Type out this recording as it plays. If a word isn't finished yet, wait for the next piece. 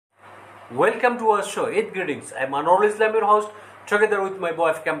Welcome to our show, Eid Greetings. I'm Anwarul Islam, your host, together with my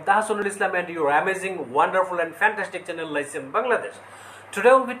wife Kamtahasunul Islam and your amazing, wonderful and fantastic channel Lyceum Bangladesh.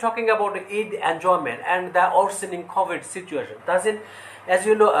 Today we'll be talking about Eid enjoyment and the worsening COVID situation. As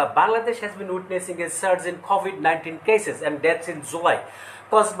you know, Bangladesh has been witnessing a surge in COVID-19 cases and deaths in July,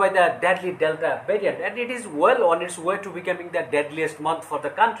 caused by the deadly Delta variant, and it is well on its way to becoming the deadliest month for the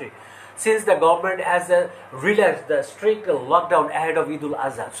country, since the government has relaxed the strict lockdown ahead of Eid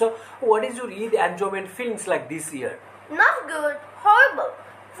al-Azha. So, what is your Eid enjoyment feelings like this year? Not good, horrible.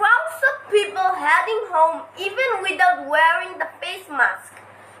 Crowds of people heading home even without wearing the face mask.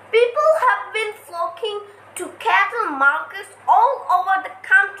 People have been flocking to cattle markets all over the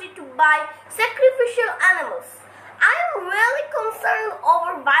country to buy sacrificial animals. I am really concerned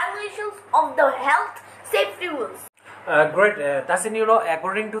over violations of the health safety rules. Great.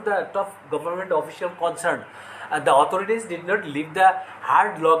 According to the top government official concerned, the authorities did not lift the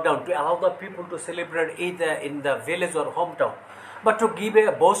hard lockdown to allow the people to celebrate Eid in the village or hometown, but to give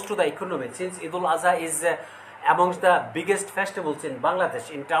a boost to the economy, since Eid al-Azha is amongst the biggest festivals in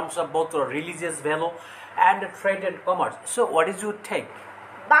Bangladesh in terms of both religious value and trade and commerce. So, what is your take?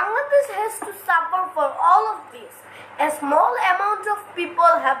 Bangladesh has to suffer for all of this. A small amount of people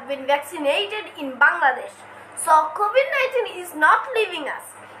have been vaccinated in Bangladesh. So COVID-19 is not leaving us.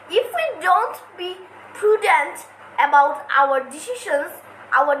 If we don't be prudent about our decisions,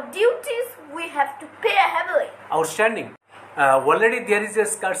 our duties, we have to pay heavily. Outstanding. Already there is a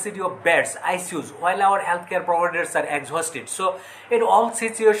scarcity of beds, ICUs, while our healthcare providers are exhausted. So in all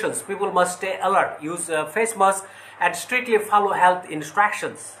situations, people must stay alert, use face masks and strictly follow health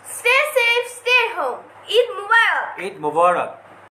instructions. Stay safe, stay home. Eid Mubarak. Eid Mubarak.